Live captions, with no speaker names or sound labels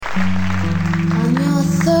On your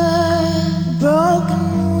third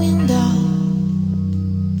broken window,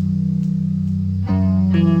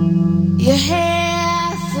 your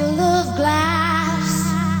hair full of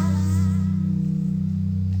glass.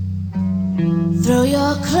 Throw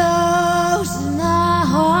your clothes in the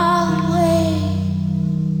hallway,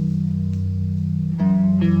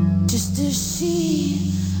 just a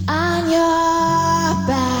sheet on your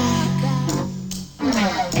back.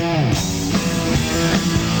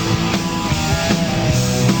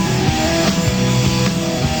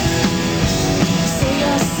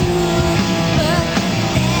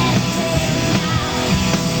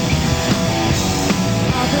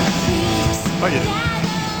 Oh, you did.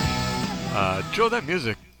 Joe, that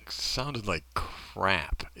music sounded like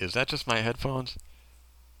crap. Is that just my headphones?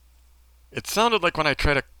 It sounded like when I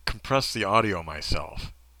try to compress the audio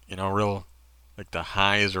myself. You know, real, like the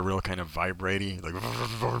highs are real kind of vibraty. Like,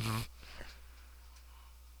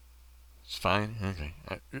 it's fine. Okay.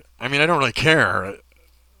 I mean, I don't really care.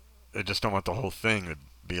 I just don't want the whole thing to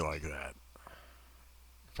be like that.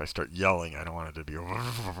 If I start yelling, I don't want it to be.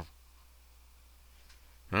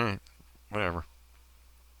 Alright, whatever.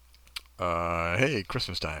 Hey,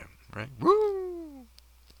 Christmas time, right? Woo!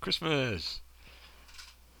 Christmas!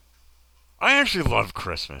 I actually love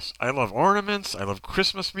Christmas. I love ornaments. I love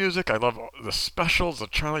Christmas music. I love the specials, the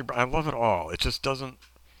Charlie Brown. I love it all. It just doesn't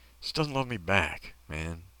love me back,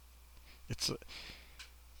 man. It's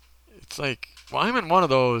like, well, I'm in one of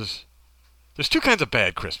those. There's two kinds of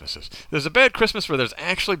bad Christmases. There's a bad Christmas where there's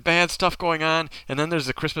actually bad stuff going on, and then there's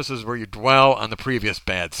the Christmases where you dwell on the previous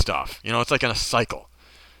bad stuff. You know, it's like in a cycle.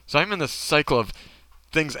 So I'm in this cycle of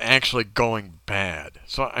things actually going bad.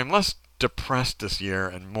 So I'm less depressed this year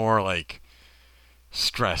and more like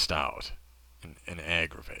stressed out and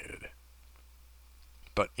aggravated.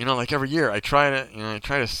 But you know, like every year, I try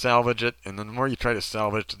to salvage it, and then the more you try to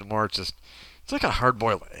salvage it, the more it's like a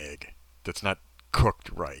hard-boiled egg that's not cooked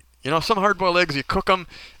right. You know, some hard-boiled eggs, you cook them,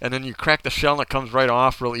 and then you crack the shell, and it comes right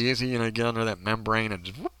off real easy. You know, you get under that membrane, and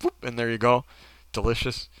just whoop, whoop, and there you go.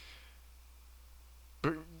 Delicious.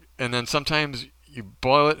 And then sometimes you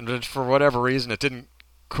boil it, and for whatever reason, it didn't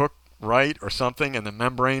cook right or something, and the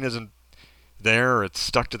membrane isn't there, or it's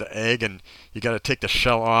stuck to the egg, and you got to take the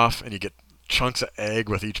shell off, and you get chunks of egg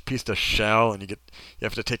with each piece of shell, and you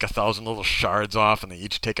have to take 1,000 little shards off, and they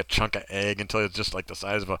each take a chunk of egg until it's just like the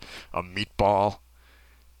size of a meatball.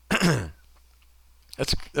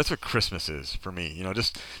 That's what Christmas is for me. You know,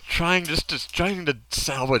 just trying to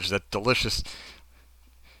salvage that delicious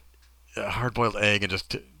hard-boiled egg and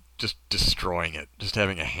just destroying it. Just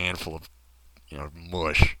having a handful of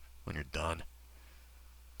mush when you're done.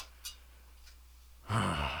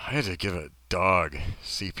 I had to give a dog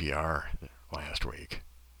CPR last week.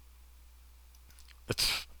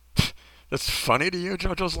 That's funny to you?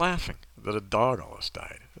 JoJo's laughing that a dog almost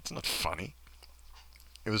died. That's not funny.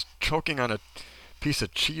 It was choking on a piece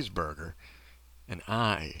of cheeseburger. And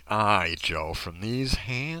I, Joe, from these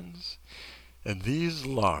hands and these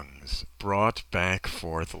lungs brought back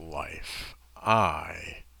forth life.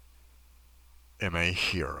 I am a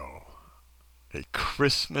hero. A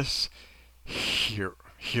Christmas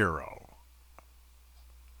hero.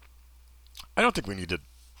 I don't think we need to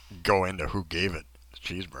go into who gave it the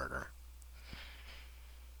cheeseburger.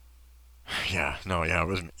 It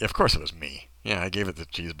was. Of course it was me. Yeah, I gave it the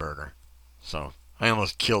cheeseburger. So, I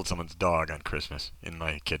almost killed someone's dog on Christmas in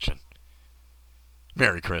my kitchen.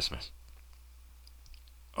 Merry Christmas.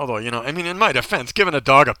 Although, in my defense, giving a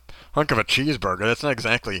dog a hunk of a cheeseburger, that's not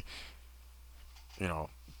exactly,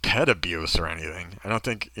 pet abuse or anything. I don't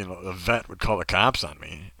think, the vet would call the cops on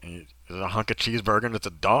me. There's a hunk of cheeseburger and it's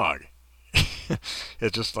a dog. It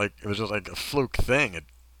was just like a fluke thing. It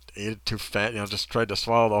ate it too fast, just tried to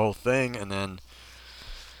swallow the whole thing, and then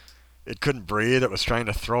it couldn't breathe. It was trying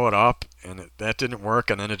to throw it up, and that didn't work,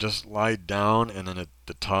 and then it just lied down, and then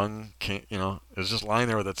the tongue came, it was just lying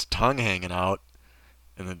there with its tongue hanging out,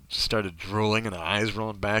 and then just started drooling, and the eyes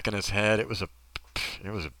rolling back in its head. It was a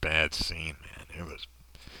bad scene, man. It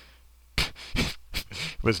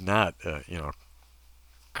was not,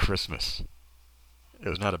 Christmas. It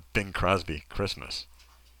was not a Bing Crosby Christmas.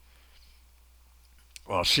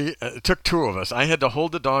 Well, it took two of us. I had to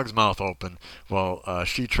hold the dog's mouth open while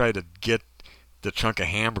she tried to get the chunk of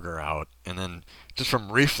hamburger out. And then just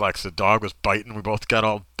from reflex, the dog was biting. We both got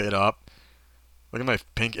all bit up. Look at my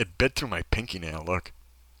it bit through my pinky nail, look.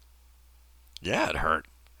 Yeah, it hurt.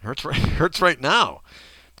 Hurts right now.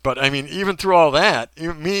 But, even through all that,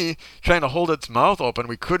 even me trying to hold its mouth open,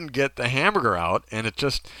 we couldn't get the hamburger out. And it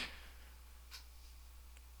just,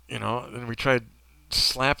 then we tried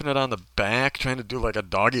slapping it on the back, trying to do like a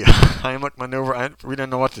doggy Heimlich maneuver. We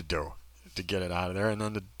didn't know what to do to get it out of there. And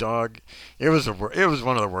then the dog, it was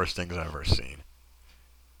one of the worst things I've ever seen.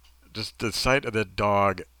 Just the sight of the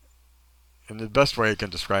dog, and the best way I can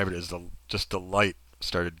describe it is just the light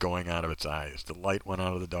started going out of its eyes. The light went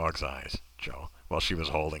out of the dog's eyes, Joe, while she was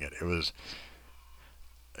holding it. It was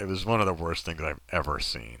one of the worst things I've ever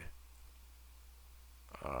seen.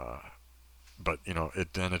 But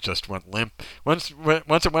it just went limp. Once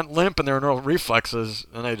it went limp and there were no reflexes,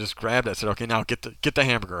 then I just grabbed it. I said, "Okay, now get the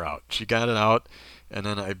hamburger out." She got it out, and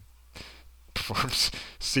then I performed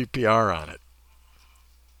CPR on it.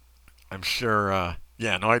 I'm sure. I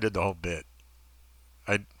did the whole bit.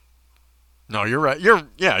 No, you're right.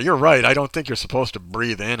 You're right. I don't think you're supposed to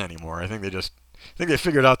breathe in anymore. I think they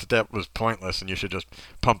figured out that was pointless, and you should just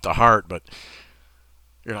pump the heart. But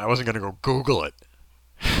I wasn't going to go Google it.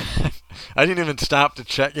 I didn't even stop to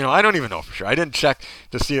check. I don't even know for sure. I didn't check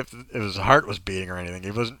to see if his heart was beating or anything.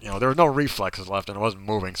 It wasn't. There were no reflexes left, and it wasn't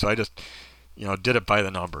moving. So I just, did it by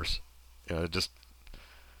the numbers. Just,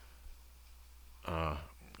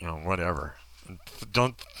 whatever.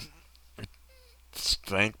 Don't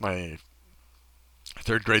thank my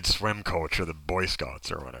third grade swim coach or the Boy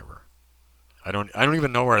Scouts or whatever. I don't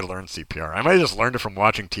even know where I learned CPR. I might have just learned it from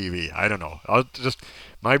watching TV. I don't know.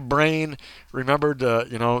 My brain remembered,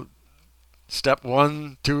 step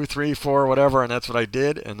 1, 2, 3, 4, whatever, and that's what I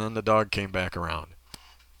did. And then the dog came back around,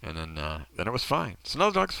 and then it was fine. So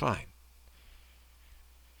now the dog's fine.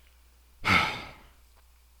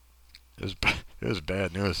 It was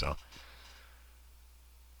bad news though.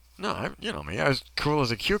 No, me. I was cool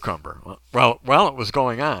as a cucumber. Well, while it was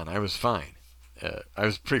going on, I was fine. I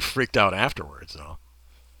was pretty freaked out afterwards, though.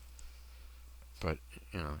 But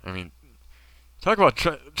talk about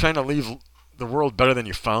trying to leave the world better than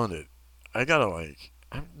you found it.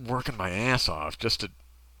 I'm working my ass off just to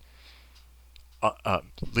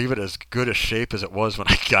leave it as good a shape as it was when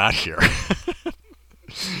I got here.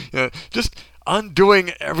 Just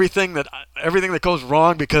undoing everything that goes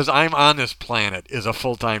wrong because I'm on this planet is a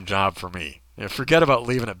full-time job for me. Forget about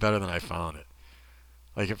leaving it better than I found it.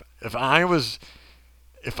 Like if I was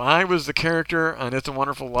the character on It's a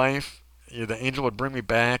Wonderful Life, the angel would bring me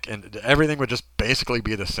back, and everything would just basically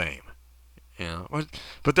be the same.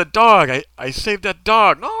 But the dog, I saved that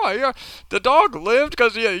dog. No, the dog lived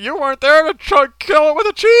because you weren't there to kill it with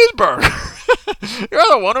a cheeseburger. You're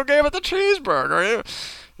the one who gave it the cheeseburger.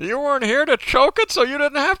 You weren't here to choke it, so you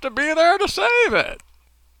didn't have to be there to save it.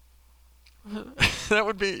 That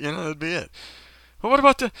would be, that'd be it. But what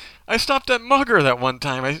about I stopped that mugger that one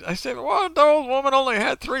time. I said, well, the old woman only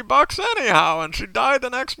had $3 anyhow, and she died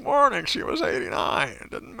the next morning. She was 89.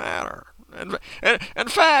 It didn't matter. And in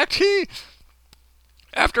fact,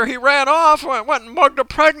 after he ran off, went and mugged a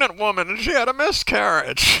pregnant woman, and she had a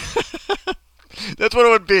miscarriage. That's what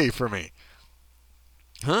it would be for me.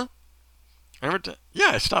 Huh?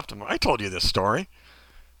 I stopped him. I told you this story.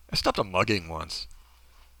 I stopped a mugging once.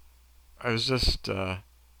 I was just, I'm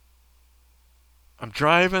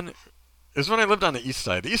driving. It was when I lived on the east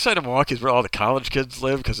side. The east side of Milwaukee is where all the college kids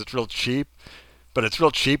live because it's real cheap. But it's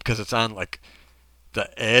real cheap because it's on, like,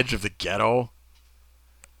 the edge of the ghetto.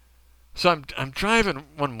 So I'm driving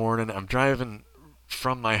one morning. I'm driving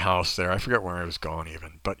from my house there. I forget where I was going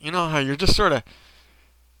even. But you know how you're just sort of,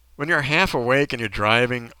 when you're half awake and you're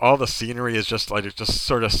driving, all the scenery is just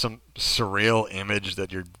sort of some surreal image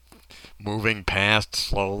that you're moving past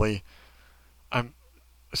slowly.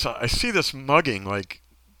 So I see this mugging like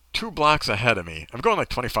 2 blocks ahead of me. I'm going like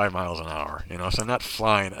 25 miles an hour, so I'm not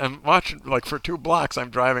flying. I'm watching, like for 2 blocks I'm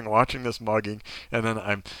driving, watching this mugging, and then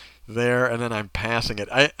I'm there, and then I'm passing it.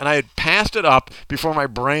 I had passed it up before my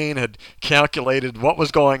brain had calculated what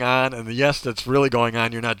was going on, and yes, that's really going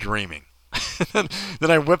on. You're not dreaming.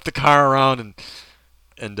 Then I whipped the car around, and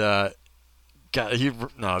the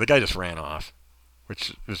guy just ran off,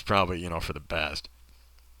 which was probably for the best.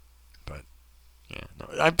 But yeah, no,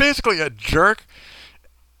 I'm basically a jerk.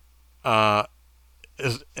 Unless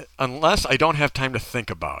I don't have time to think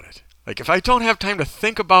about it. Like if I don't have time to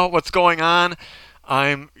think about what's going on,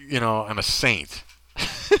 I'm a saint.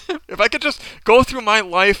 If I could just go through my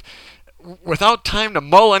life without time to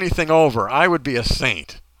mull anything over, I would be a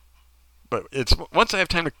saint. But it's once I have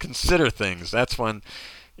time to consider things, that's when,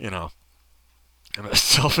 I'm a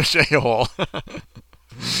selfish a-hole.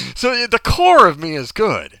 So the core of me is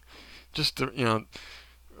good. Just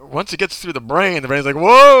once it gets through the brain's like,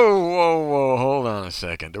 whoa, hold on a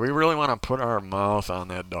second. Do we really want to put our mouth on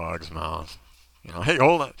that dog's mouth? Hey,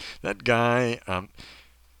 hold on. That guy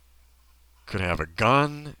could have a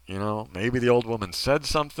gun. Maybe the old woman said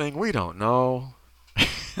something. We don't know.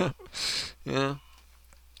 Yeah.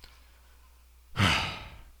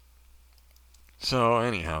 So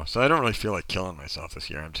anyhow, I don't really feel like killing myself this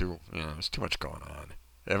year. There's too much going on.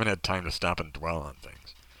 I haven't had time to stop and dwell on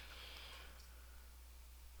things.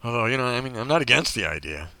 Although, I'm not against the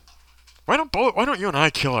idea. Why don't you and I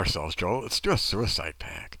kill ourselves, Joel? Let's do a suicide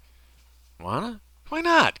pact. Wanna? Why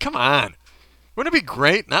not? Come on. Wouldn't it be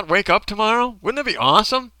great? Not wake up tomorrow? Wouldn't it be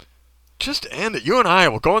awesome? Just end it. You and I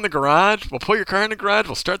will go in the garage. We'll pull your car in the garage.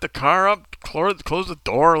 We'll start the car up, close the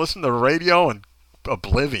door, listen to the radio, and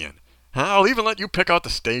oblivion. Huh? I'll even let you pick out the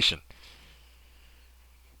station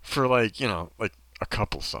for like a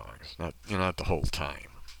couple songs, not the whole time.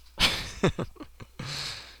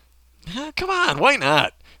 Come on, why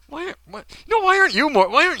not? Why why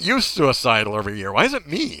aren't you suicidal every year? Why is it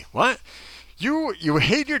me? What? You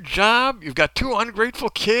hate your job, you've got two ungrateful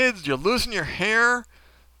kids, you're losing your hair.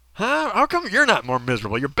 Huh? How come you're not more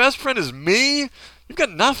miserable? Your best friend is me? You've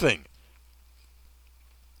got nothing.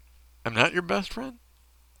 I'm not your best friend?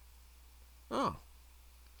 Oh.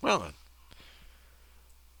 Well then.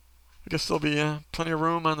 I guess there'll be plenty of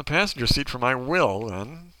room on the passenger seat for my will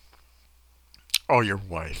then. Oh, your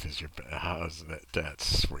wife is your best. How's that?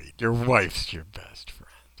 That's sweet. Your wife's your best friend.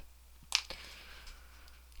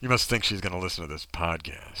 You must think she's going to listen to this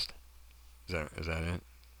podcast. Is that it?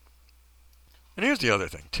 And here's the other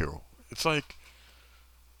thing, too. It's like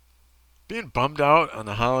being bummed out on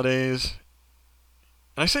the holidays.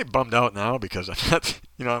 And I say bummed out now because I'm not,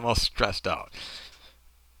 I'm all stressed out.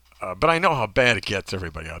 But I know how bad it gets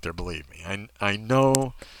everybody out there, believe me. I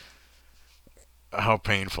know how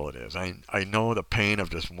painful it is. I know the pain of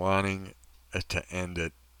just wanting it to end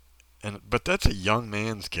it. But that's a young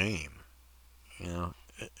man's game.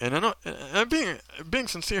 And I know, I'm being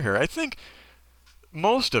sincere here. I think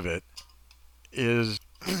most of it is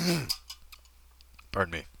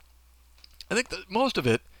pardon me. I think that most of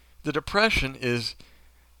it, the depression is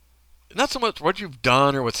not so much what you've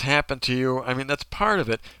done or what's happened to you. I mean, that's part of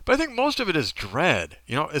it. But I think most of it is dread.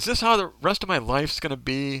 Is this how the rest of my life's going to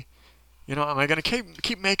be? Am I going to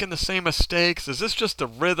keep making the same mistakes? Is this just the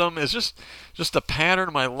rhythm? Is this just the pattern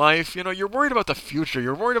of my life? You're worried about the future.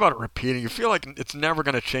 You're worried about it repeating. You feel like it's never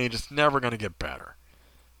going to change. It's never going to get better.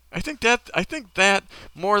 I think that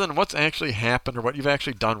more than what's actually happened or what you've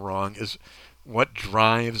actually done wrong is what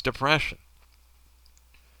drives depression.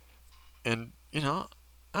 And,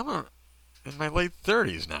 I'm in my late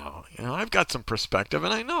 30s now. I've got some perspective,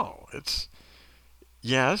 and I know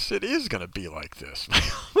yes, it is going to be like this my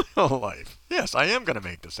whole life. Yes, I am going to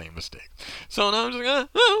make the same mistake. So now I'm just going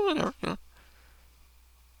to, whatever.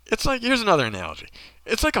 It's like, here's another analogy.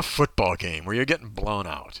 It's like a football game where you're getting blown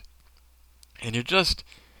out. And you're just,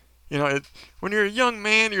 when you're a young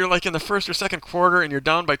man, you're like in the first or second quarter and you're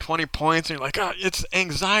down by 20 points and you're like, it's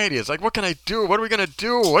anxiety. It's like, what can I do? What are we going to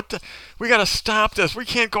do? We got to stop this. We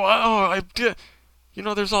can't go,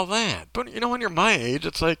 there's all that. But, when you're my age,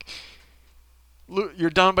 it's like, you're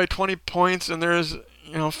down by 20 points and there's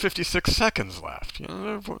 56 seconds left.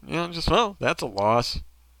 That's a loss.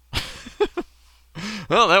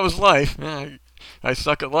 Well, that was life. Yeah, I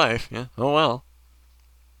suck at life. Yeah. Oh well.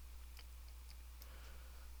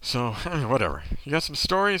 So whatever. You got some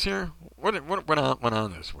stories here. What went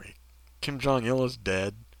on this week? Kim Jong-il is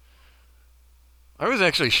dead. I was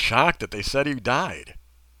actually shocked that they said he died.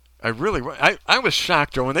 I was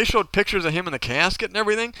shocked, Joe, when they showed pictures of him in the casket and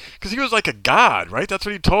everything, because he was like a god, right? That's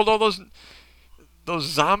what he told all those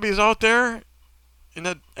zombies out there in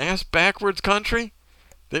that ass backwards country.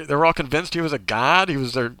 They're all convinced he was a god. He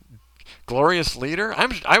was their glorious leader.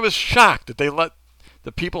 I was shocked that they let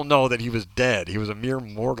the people know that he was dead. He was a mere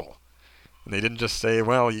mortal, and they didn't just say,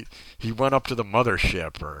 well, he went up to the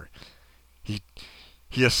mothership, or he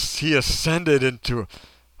ascended into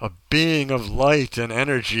a being of light and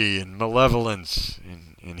energy and malevolence,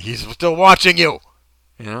 and he's still watching you.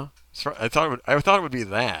 So I thought it would be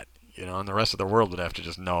that, and the rest of the world would have to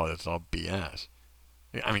just know that it's all BS.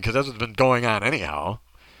 I mean, because that's what's been going on anyhow.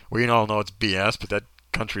 We all know it's BS, but that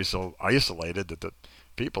country's so isolated that the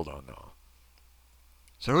people don't know.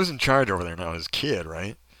 So who's in charge over there now? His kid,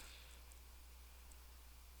 right?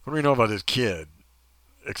 What do we know about his kid,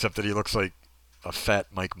 except that he looks like a fat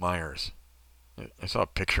Mike Myers? I saw a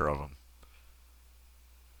picture of him.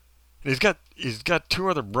 And he's got two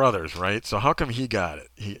other brothers, right? So how come he got it?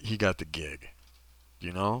 He got the gig. Do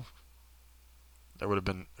you know? That would have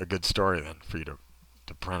been a good story then for you to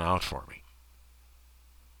print out for me.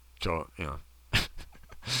 Joe,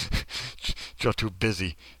 Joe too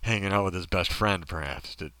busy hanging out with his best friend,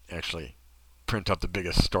 perhaps, to actually print up the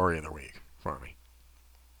biggest story of the week for me.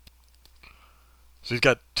 So he's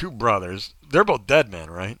got two brothers. They're both dead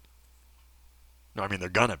men, right? No, I mean, they're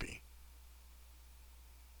gonna be.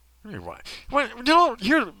 Why?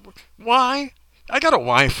 Why? I got a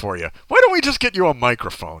why for you. Why don't we just get you a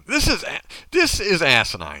microphone? This is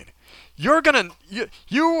asinine.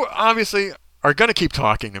 You obviously are gonna keep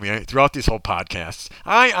talking to me throughout these whole podcasts.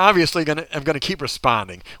 I obviously am gonna keep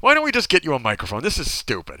responding. Why don't we just get you a microphone? This is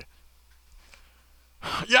stupid.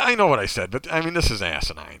 Yeah, I know what I said, but I mean, this is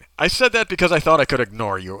asinine. I said that because I thought I could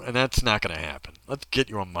ignore you, and that's not going to happen. Let's get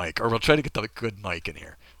you a mic, or we'll try to get the good mic in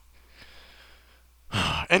here.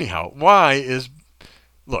 Anyhow, why is...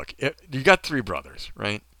 Look, you got three brothers,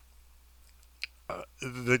 right?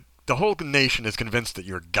 The whole nation is convinced that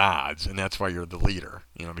you're gods, and that's why you're the leader,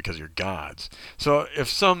 because you're gods. So if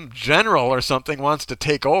some general or something wants to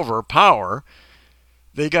take over power,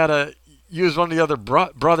 they got to use one of the other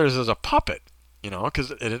brothers as a puppet. Because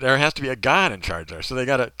there has to be a god in charge there. So they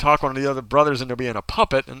got to talk one of the other brothers into being a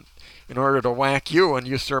puppet in order to whack you and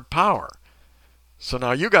usurp power. So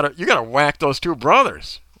now you got to whack those two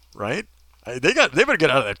brothers, right? They better get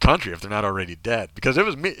out of that country if they're not already dead. Because if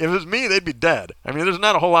it was me, they'd be dead. I mean, there's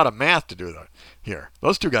not a whole lot of math to do here.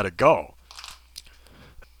 Those two got to go.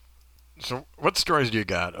 So what stories do you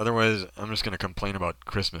got? Otherwise, I'm just going to complain about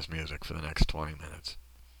Christmas music for the next 20 minutes.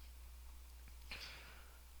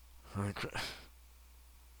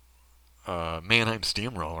 Mannheim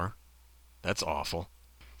Steamroller. That's awful.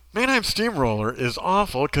 Mannheim Steamroller is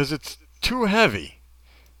awful because it's too heavy.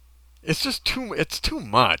 It's just too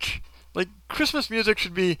much. Like, Christmas music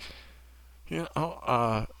should be,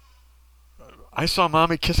 I Saw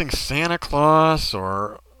Mommy Kissing Santa Claus,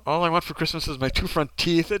 or All I Want for Christmas Is My Two Front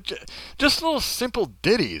Teeth. Just little simple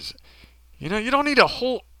ditties. You don't need a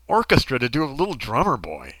whole orchestra to do a little drummer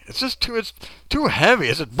boy. It's too heavy.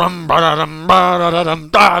 It's just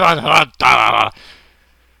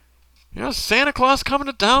Santa Claus coming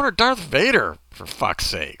to town or Darth Vader, for fuck's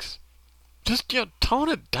sakes. Just tone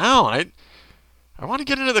it down. I want to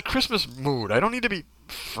get into the Christmas mood. I don't need to be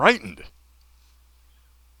frightened.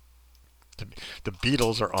 The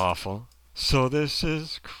Beatles are awful. So this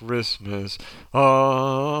is Christmas.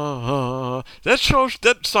 That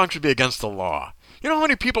song should be against the law. You know how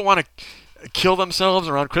many people want to kill themselves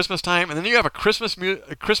around Christmas time, and then you have a Christmas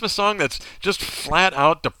song that's just flat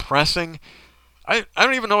out depressing? I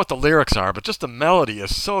don't even know what the lyrics are, but just the melody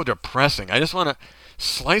is so depressing. I just want to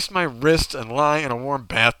slice my wrists and lie in a warm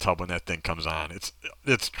bathtub when that thing comes on.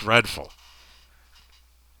 It's dreadful.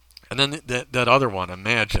 And then that other one,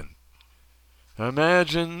 Imagine.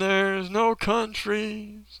 Imagine there's no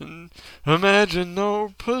countries, and imagine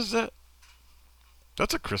no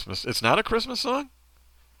That's a Christmas. It's not a Christmas song?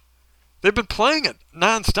 They've been playing it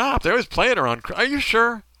nonstop. They always play it around. Are you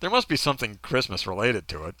sure? There must be something Christmas related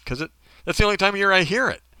to it, because that's the only time of year I hear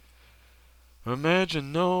it.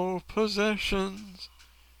 Imagine no possessions.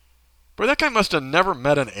 Boy, that guy must have never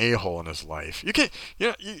met an a-hole in his life. You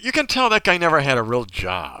can tell that guy never had a real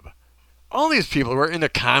job. All these people who are into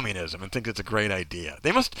communism and think it's a great idea.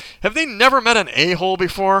 Have they never met an a-hole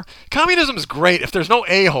before? Communism is great if there's no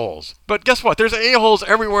a-holes. But guess what? There's a-holes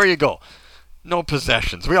everywhere you go. No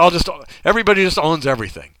possessions. Everybody just owns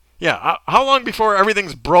everything. Yeah, how long before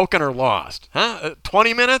everything's broken or lost?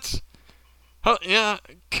 20 minutes? Yeah,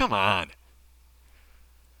 come on.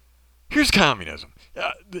 Here's communism.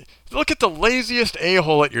 Look at the laziest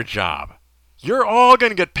a-hole at your job. You're all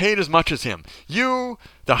going to get paid as much as him. You,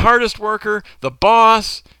 the hardest worker, the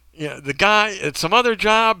boss, the guy at some other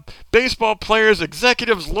job, baseball players,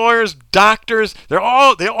 executives, lawyers, doctors, they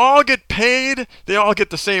all get paid. They all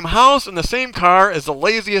get the same house and the same car as the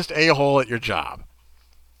laziest a-hole at your job.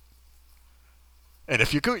 And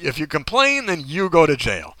if you complain, then you go to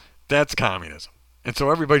jail. That's communism. And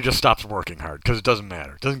so everybody just stops working hard because it doesn't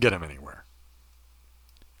matter. It doesn't get them anywhere.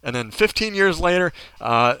 And then 15 years later,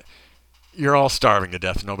 you're all starving to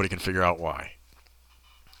death and nobody can figure out why.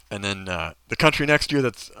 And then the country next to you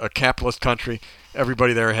that's a capitalist country,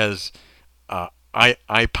 everybody there has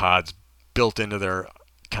iPods built into their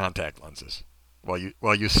contact lenses while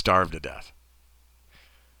you starve to death.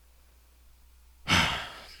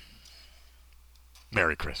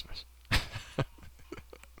 Merry Christmas.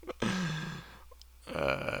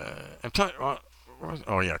 I'm talking.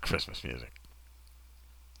 Oh yeah, Christmas music.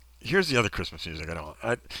 Here's the other Christmas music I don't.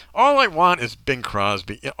 All I want is Bing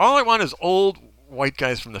Crosby. All I want is old white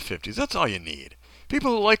guys from the 50s. That's all you need.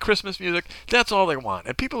 People who like Christmas music, that's all they want.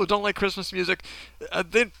 And people who don't like Christmas music,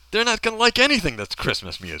 they're not going to like anything that's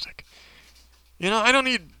Christmas music. I don't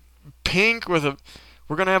need Pink with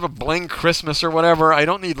we're going to have a bling Christmas or whatever. I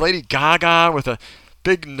don't need Lady Gaga with a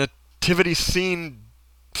big nativity scene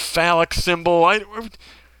phallic symbol.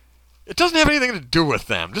 It doesn't have anything to do with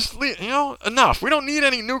them. Just, enough. We don't need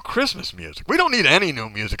any new Christmas music. We don't need any new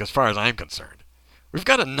music as far as I'm concerned. We've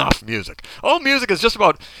got enough music. All music is just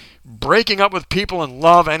about breaking up with people in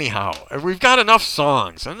love anyhow. We've got enough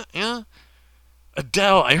songs. And yeah,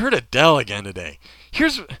 Adele. I heard Adele again today.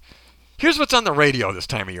 Here's what's on the radio this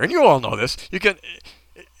time of year, and you all know this. You can,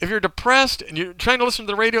 if you're depressed and you're trying to listen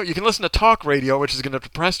to the radio, you can listen to talk radio, which is going to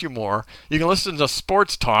depress you more. You can listen to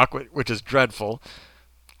sports talk, which is dreadful,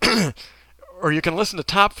 or you can listen to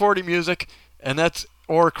top 40 music,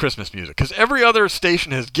 or Christmas music, because every other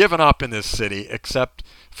station has given up in this city except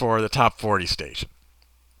for the top 40 station.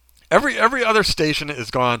 Every other station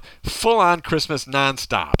is gone full on Christmas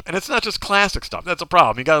nonstop, and it's not just classic stuff. That's a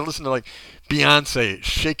problem. You got to listen to like Beyonce,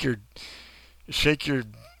 shake your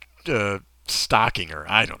stocking, or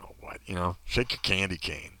I don't know what, shake your candy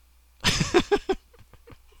cane.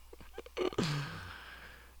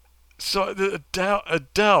 So the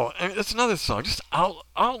Adele, I mean, that's another song. Just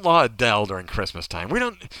outlaw Adele during Christmas time.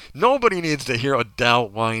 Nobody needs to hear Adele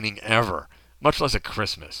whining ever, much less at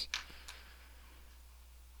Christmas.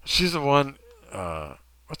 She's the one.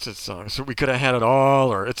 What's that song? So we could have had it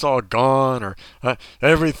all, or it's all gone, or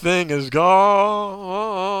everything is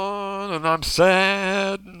gone, and I'm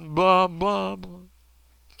sad, and blah blah blah.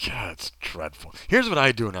 God, it's dreadful. Here's what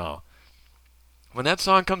I do now. When that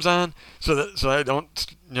song comes on, so I don't,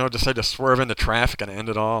 decide to swerve into traffic and end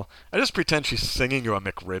it all, I just pretend she's singing you a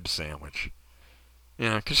McRib sandwich.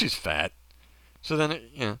 Because she's fat. So then,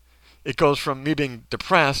 it goes from me being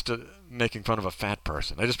depressed to making fun of a fat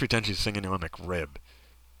person. I just pretend she's singing you a McRib.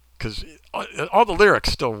 Because all the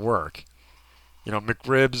lyrics still work.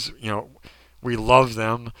 McRibs, we love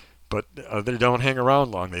them, but they don't hang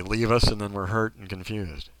around long. They leave us, and then we're hurt and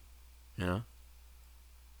confused.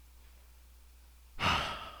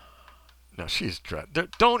 No, she's dread.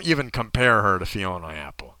 Don't even compare her to Fiona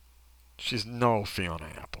Apple. She's no Fiona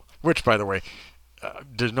Apple. Which, by the way,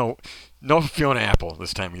 there's no Fiona Apple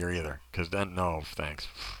this time of year either. Because then, no, thanks.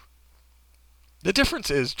 The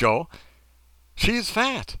difference is, Joe, she's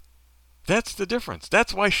fat. That's the difference.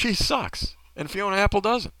 That's why she sucks, and Fiona Apple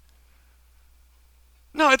doesn't.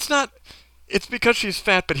 No, it's not. It's because she's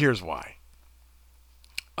fat, but here's why.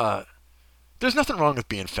 There's nothing wrong with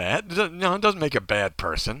being fat. It doesn't make you a bad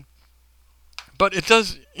person. But it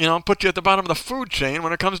does, put you at the bottom of the food chain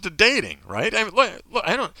when it comes to dating, right? I mean, look,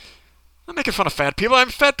 I'm not making fun of fat people.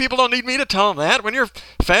 Fat people don't need me to tell them that. When you're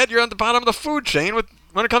fat, you're at the bottom of the food chain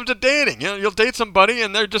when it comes to dating. You'll date somebody,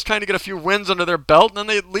 and they're just trying to get a few wins under their belt, and then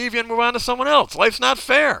they leave you and move on to someone else. Life's not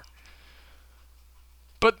fair.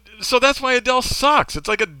 But, so that's why Adele sucks. It's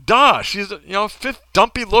like a duh. She's,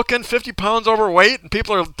 dumpy looking, 50 pounds overweight, and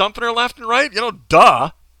people are dumping her left and right. Duh.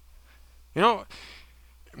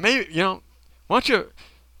 Maybe, why don't you,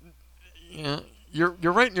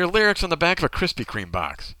 you're writing your lyrics on the back of a Krispy Kreme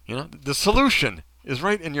box. The solution is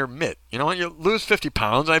right in your mitt. When you lose 50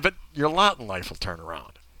 pounds, I bet your lot in life will turn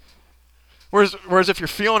around. Whereas if you're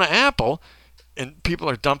Fiona Apple, and people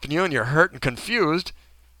are dumping you, and you're hurt and confused,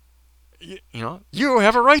 you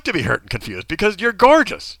have a right to be hurt and confused because you're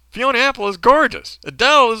gorgeous. Fiona Apple is gorgeous.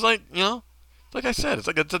 Adele is like, like I said, it's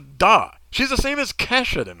a duh. She's the same as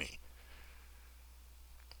Kesha to me.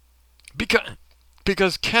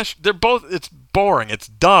 Because Kesha, they're both, it's boring, it's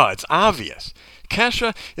duh, it's obvious.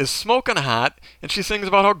 Kesha is smoking hot, and she sings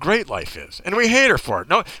about how great life is. And we hate her for it.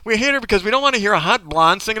 No, we hate her because we don't want to hear a hot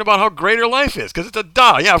blonde singing about how great her life is, because it's a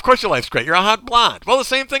duh. Yeah, of course your life's great. You're a hot blonde. Well, the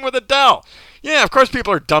same thing with Adele. Yeah, of course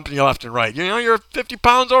people are dumping you left and right. You're 50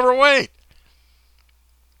 pounds overweight.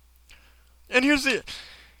 And here's the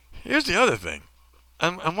other thing.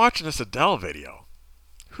 I'm watching this Adele video.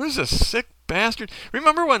 Who's this sick bastard?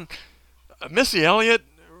 Remember when Missy Elliott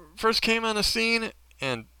first came on the scene,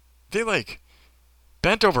 and they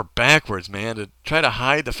bent over backwards, man, to try to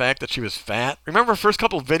hide the fact that she was fat? Remember her first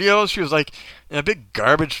couple of videos? She was in a big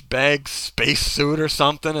garbage bag space suit or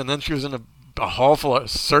something, and then she was in a hall full of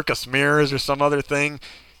circus mirrors or some other thing.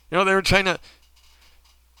 They were trying to...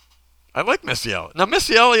 I like Missy Elliott. Now,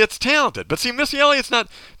 Missy Elliott's talented, but see, Missy Elliott's not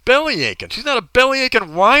belly aching. She's not a belly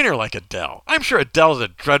aching whiner like Adele. I'm sure Adele's a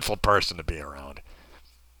dreadful person to be around.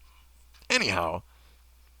 Anyhow,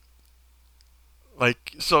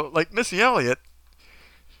 like Missy Elliott,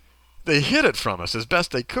 they hid it from us as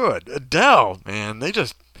best they could. Adele, man,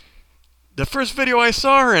 the first video I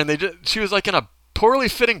saw her in, she was in a poorly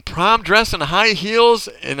fitting prom dress and high heels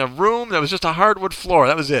in a room that was just a hardwood floor.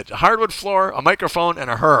 That was it. A hardwood floor, a microphone, and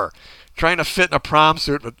her trying to fit in a prom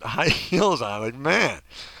suit with high heels on. Man,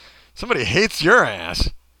 somebody hates your ass.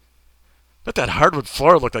 But that hardwood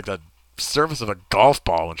floor looked like the surface of a golf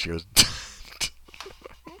ball when she was...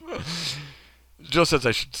 Joe says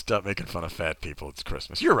I should stop making fun of fat people. It's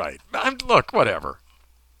Christmas. You're right. Look, whatever.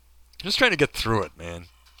 Just trying to get through it, man.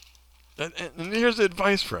 And here's the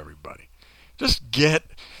advice for everybody. Just get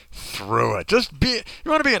through it. You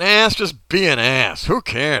want to be an ass, just be an ass. Who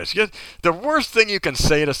cares? The worst thing you can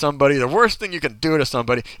say to somebody, the worst thing you can do to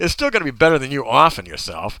somebody is still going to be better than you offing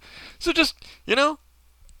yourself. So just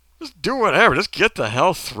do whatever. Just get the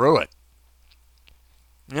hell through it.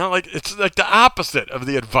 It's like the opposite of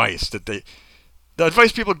the advice the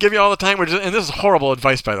advice people give you all the time, and this is horrible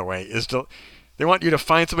advice, by the way, they want you to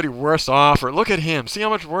find somebody worse off, or look at him, see how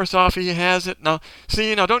much worse off he has it. Now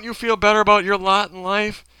don't you feel better about your lot in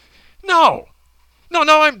life? No,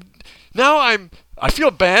 I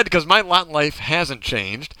feel bad because my lot in life hasn't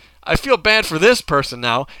changed. I feel bad for this person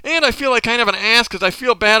now, and I feel like kind of an ass because I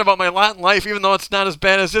feel bad about my lot in life, even though it's not as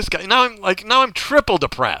bad as this guy. Now I'm triple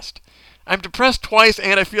depressed. I'm depressed twice,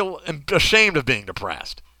 and I feel ashamed of being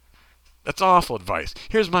depressed. That's awful advice.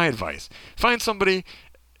 Here's my advice. Find somebody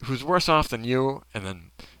who's worse off than you, and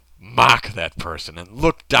then mock that person and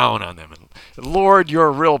look down on them and lord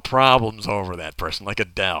your real problems over that person, like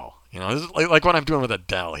Adele. This is like what I'm doing with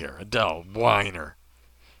Adele here. Adele, whiner.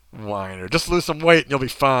 Just lose some weight and you'll be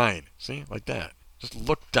fine. See, like that. Just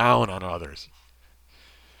look down on others.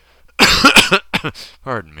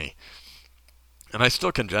 Pardon me. Am I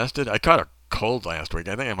still congested? I caught a cold last week.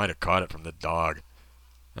 I think I might have caught it from the dog.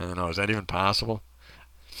 I don't know. Is that even possible?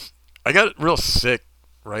 I got real sick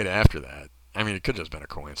right after that. I mean, it could have just been a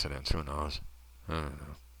coincidence. Who knows? I don't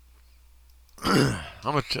know.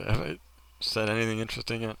 How much have I said anything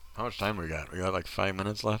interesting yet? How much time we got? We got like 5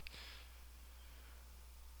 minutes left.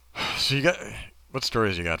 So what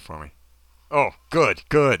stories you got for me? Oh, good.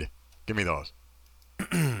 Give me those.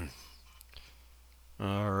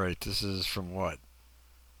 All right, this is from what?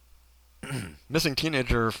 Missing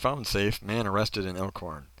teenager found safe, man arrested in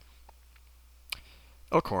Elkhorn.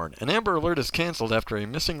 Elkhorn. An Amber Alert is canceled after a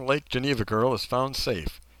missing Lake Geneva girl is found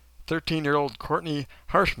safe. 13-year-old Courtney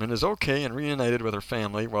Harshman is okay and reunited with her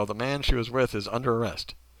family, while the man she was with is under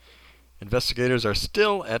arrest. Investigators are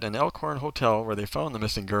still at an Elkhorn hotel where they found the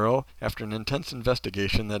missing girl after an intense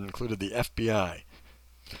investigation that included the FBI.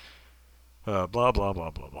 Blah, blah, blah,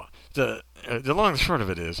 blah, blah. The long and short of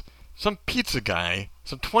it is, some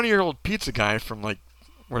 20-year-old pizza guy from,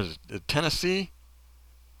 where is it, Tennessee?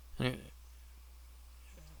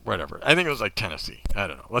 Whatever. I think it was Tennessee. I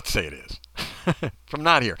don't know. Let's say it is. From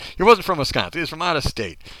not here. He wasn't from Wisconsin. He was from out of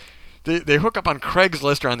state. They hook up on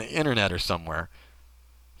Craigslist or on the internet or somewhere.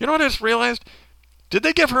 You know what I just realized? Did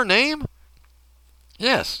they give her name?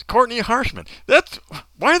 Yes, Courtney Harshman.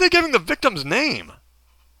 Why are they giving the victim's name?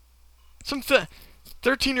 Some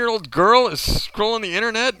 13-year-old girl is scrolling the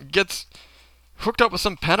internet and gets hooked up with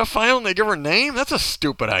some pedophile and they give her name? That's a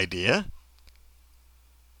stupid idea.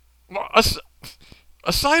 Well,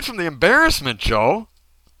 aside from the embarrassment, Joe.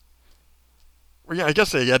 Well, yeah, I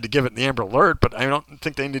guess they had to give it in the Amber Alert, but I don't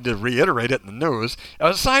think they need to reiterate it in the news.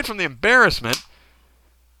 Aside from the embarrassment,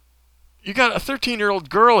 you got a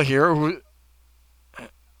 13-year-old girl here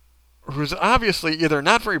who's obviously either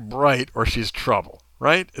not very bright or she's trouble,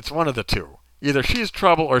 right? It's one of the two. Either she's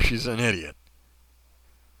trouble or she's an idiot.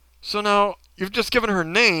 So now you've just given her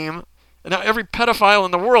name, and now every pedophile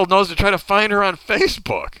in the world knows to try to find her on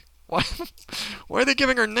Facebook. Why are they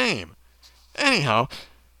giving her name? Anyhow,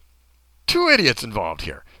 two idiots involved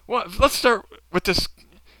here. Well, let's start with this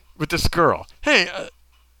girl. Hey,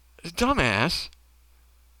 dumbass.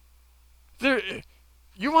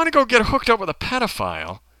 You want to go get hooked up with a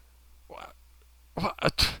pedophile?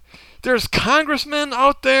 There's congressmen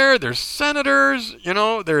out there. There's senators.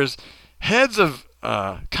 There's heads of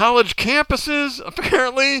college campuses.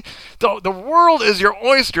 Apparently, the world is your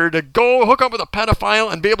oyster to go hook up with a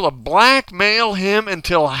pedophile and be able to blackmail him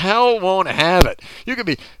until hell won't have it. You could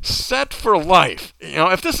be set for life.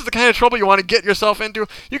 If this is the kind of trouble you want to get yourself into,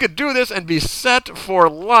 you could do this and be set for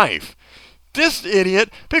life. This idiot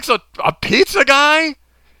picks a pizza guy,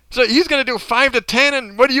 so he's going to do 5 to 10,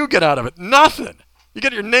 and what do you get out of it? Nothing. You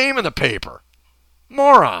get your name in the paper.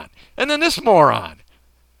 Moron. And then this moron.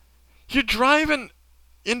 You're driving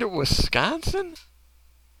into Wisconsin?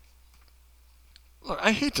 Look,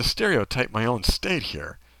 I hate to stereotype my own state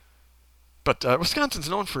here, but Wisconsin's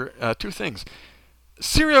known for two things.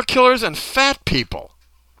 Serial killers and fat people.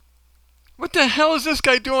 What the hell is this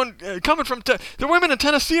guy doing coming from... the women in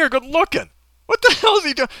Tennessee are good looking. What the hell is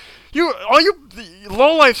he doing? All you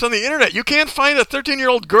lowlifes on the internet, you can't find a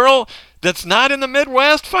 13-year-old girl that's not in the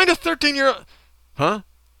Midwest? Find a 13-year-old... Huh?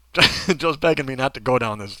 Joe's begging me not to go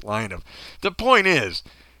down this line of... The point is,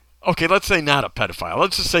 okay, let's say not a pedophile.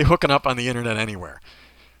 Let's just say hooking up on the internet anywhere.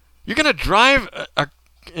 You're going to drive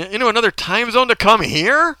into another time zone to come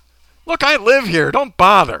here? Look, I live here. Don't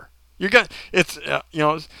bother. You got it's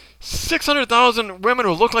 600,000 women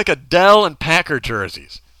who look like Adele and Packer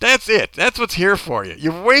jerseys. That's it. That's what's here for you.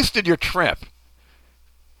 You've wasted your trip.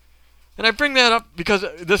 And I bring that up because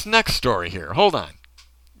this next story here. Hold on.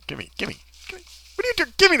 Give me. What are you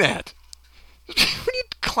doing? Give me that. What are you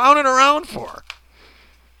clowning around for?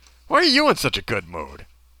 Why are you in such a good mood?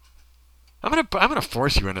 I'm gonna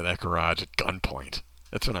force you into that garage at gunpoint.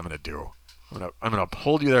 That's what I'm gonna do. I'm gonna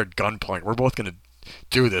hold you there at gunpoint. We're both gonna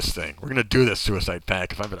do this thing. We're gonna do this suicide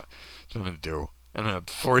pact. That's what I'm gonna do. I'm gonna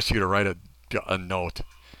force you to write a note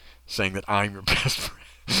saying that I'm your best friend.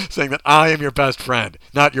 Saying that I am your best friend,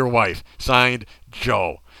 not your wife. Signed,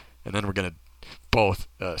 Joe. And then we're going to both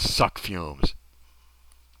suck fumes.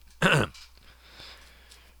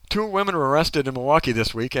 2 women were arrested in Milwaukee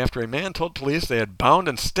this week after a man told police they had bound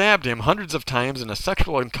and stabbed him hundreds of times in a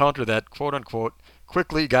sexual encounter that, quote-unquote,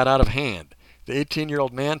 quickly got out of hand. The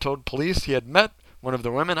 18-year-old man told police he had met one of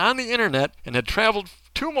the women on the internet and had traveled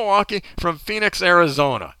to Milwaukee from Phoenix,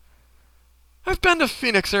 Arizona. I've been to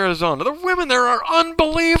Phoenix, Arizona. The women there are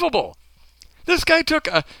unbelievable. This guy took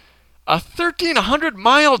a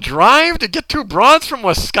 1,300-mile drive to get 2 broads from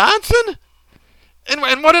Wisconsin?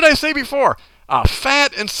 And what did I say before?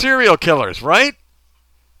 Fat and serial killers, right?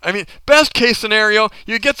 I mean, best case scenario,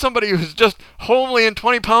 you get somebody who's just homely and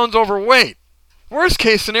 20 pounds overweight. Worst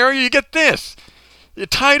case scenario, you get this. You're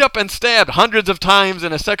tied up and stabbed hundreds of times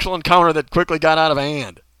in a sexual encounter that quickly got out of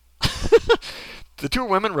hand. The 2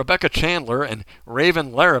 women, Rebecca Chandler and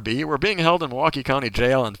Raven Larrabee, were being held in Milwaukee County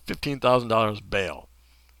Jail on $15,000 bail.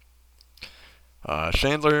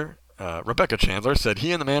 Rebecca Chandler said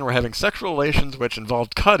he and the man were having sexual relations which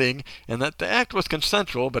involved cutting and that the act was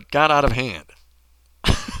consensual but got out of hand.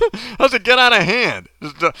 How's it get out of hand?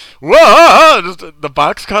 Just the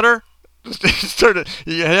box cutter?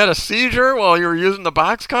 You had a seizure while you were using the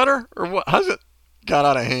box cutter? Or what? How's it got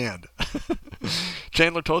out of hand?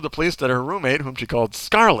 Chandler told the police that her roommate, whom she called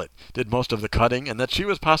Scarlett, did most of the cutting and that she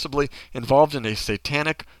was possibly involved in a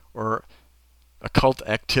satanic or occult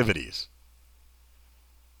activities.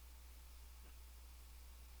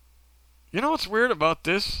 You know what's weird about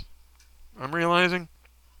this? I'm realizing?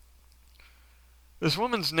 This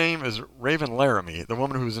woman's name is Raven Laramie, the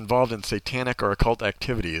woman who's involved in satanic or occult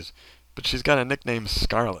activities, but she's got a nickname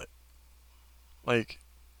Scarlett. Like,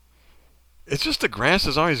 it's just the grass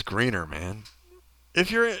is always greener, man. If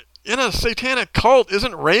you're in a satanic cult,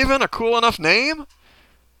 isn't Raven a cool enough name?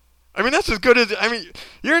 I mean, that's as good as... I mean,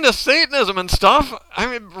 you're into Satanism and stuff. I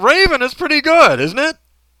mean, Raven is pretty good, isn't it?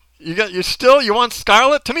 You want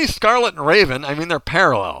Scarlet? To me, Scarlet and Raven, I mean, they're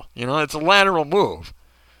parallel. You know, it's a lateral move.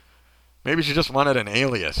 Maybe she just wanted an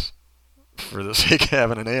alias for the sake of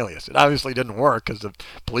having an alias. It obviously didn't work because the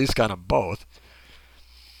police got them both.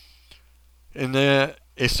 In a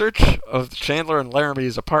search of Chandler and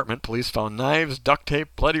Laramie's apartment, police found knives, duct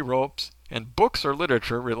tape, bloody ropes, and books or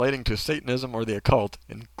literature relating to Satanism or the occult,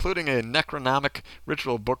 including a necronomic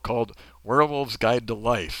ritual book called Werewolf's Guide to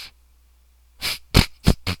Life.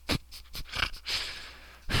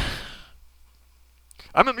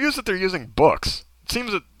 I'm amused that they're using books. It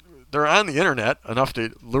seems that they're on the internet enough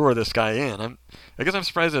to lure this guy in. I guess I'm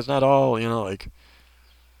surprised it's not all, like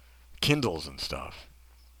Kindles and stuff.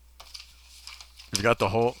 You got the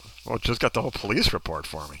whole... Well, it just got the whole police report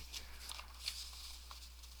for me.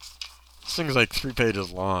 This thing's like 3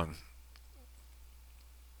 pages long.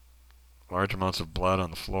 Large amounts of blood on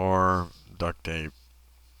the floor, duct tape,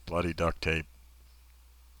 bloody duct tape,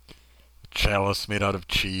 chalice made out of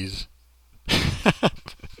cheese.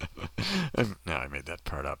 No, I made that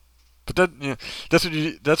part up. But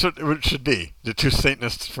that's what it should be. The 2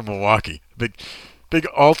 Satanists from Milwaukee. Big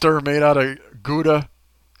altar made out of Gouda,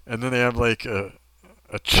 and then they have like a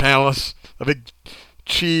chalice, a big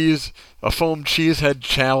cheese, a foam cheese head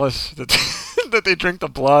chalice that that they drink the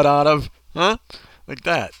blood out of, huh? Like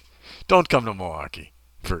that. Don't come to Milwaukee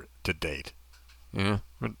to date. Yeah,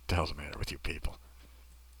 what the hell's the matter with you people?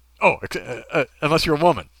 Oh, unless you're a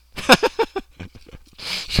woman.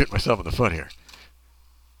 Shoot myself in the foot here.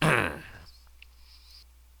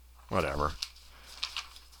 Whatever.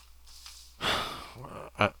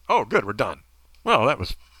 Oh, good, we're done. Well, that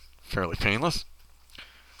was fairly painless.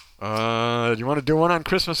 Do you want to do one on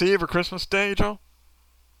Christmas Eve or Christmas Day, Joe?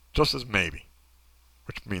 Joe says maybe,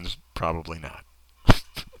 which means probably not.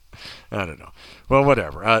 I don't know. Well,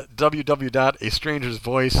 whatever.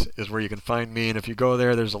 www.astrangersvoice is where you can find me, and if you go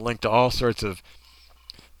there, there's a link to all sorts of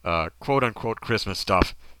quote-unquote Christmas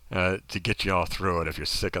stuff to get you all through it if you're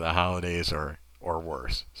sick of the holidays or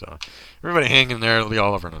worse. So everybody hang in there. It'll be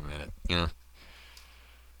all over in a minute.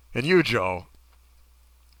 And you, Joe,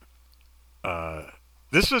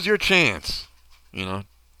 this was your chance,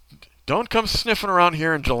 Don't come sniffing around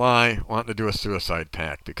here in July wanting to do a suicide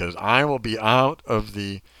pact, because I will be out of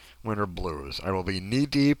the winter blues. I will be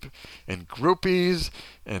knee-deep in groupies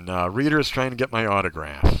and readers trying to get my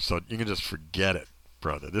autograph. So you can just forget it,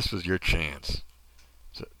 brother. This was your chance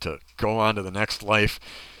to go on to the next life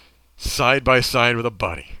side by side with a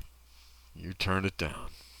buddy. You turned it down.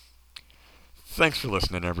 Thanks for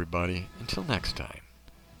listening, everybody. Until next time,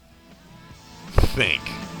 think.